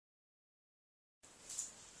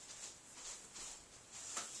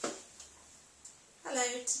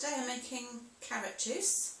Hello, today I'm making carrot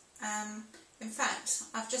juice. In fact,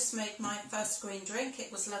 I've just made my first green drink.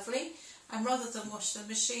 It was lovely, and rather than wash the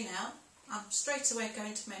machine out, I'm straight away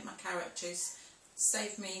going to make my carrot juice.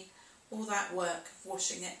 Save me all that work of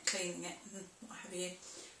washing it, cleaning it and what have you.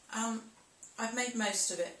 I've made most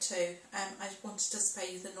of it too. I wanted to spare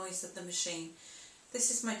you the noise of the machine. This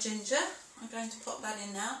is my ginger. I'm going to pop that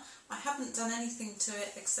in now. I haven't done anything to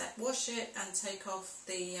it except wash it and take off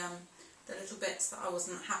the little bits that I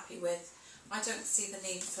wasn't happy with. I don't see the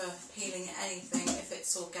need for peeling anything if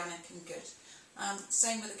it's organic and good.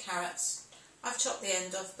 Same with the carrots. I've chopped the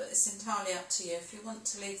end off, but it's entirely up to you. If you want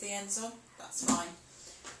to leave the ends on, that's fine.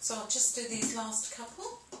 So I'll just do these last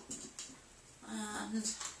couple. And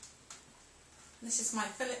this is my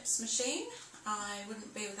Phillips machine. I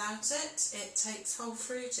wouldn't be without it. It takes whole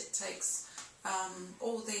fruit, it takes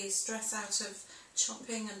all the stress out of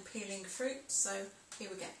chopping and peeling fruit. So here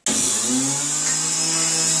we go.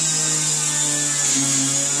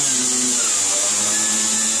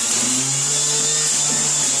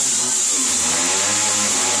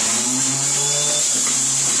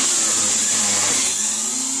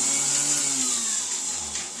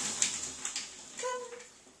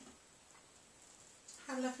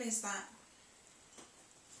 How lovely is that?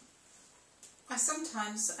 I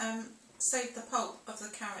sometimes save the pulp of the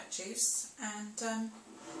carrot juice and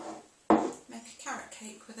make a carrot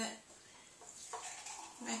cake with it.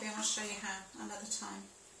 Maybe I'll show you how another time.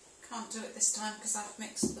 Can't do it this time because I've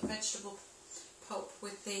mixed the vegetable pulp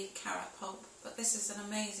with the carrot pulp, but this is an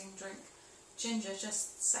amazing drink. Ginger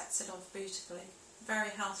just sets it off beautifully. Very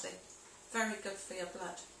healthy, very good for your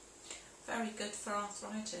blood, very good for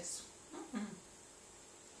arthritis.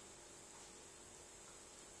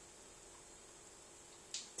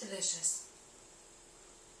 Delicious.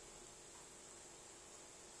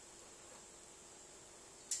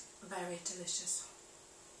 Very delicious.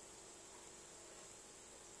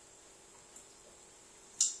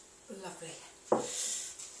 Lovely.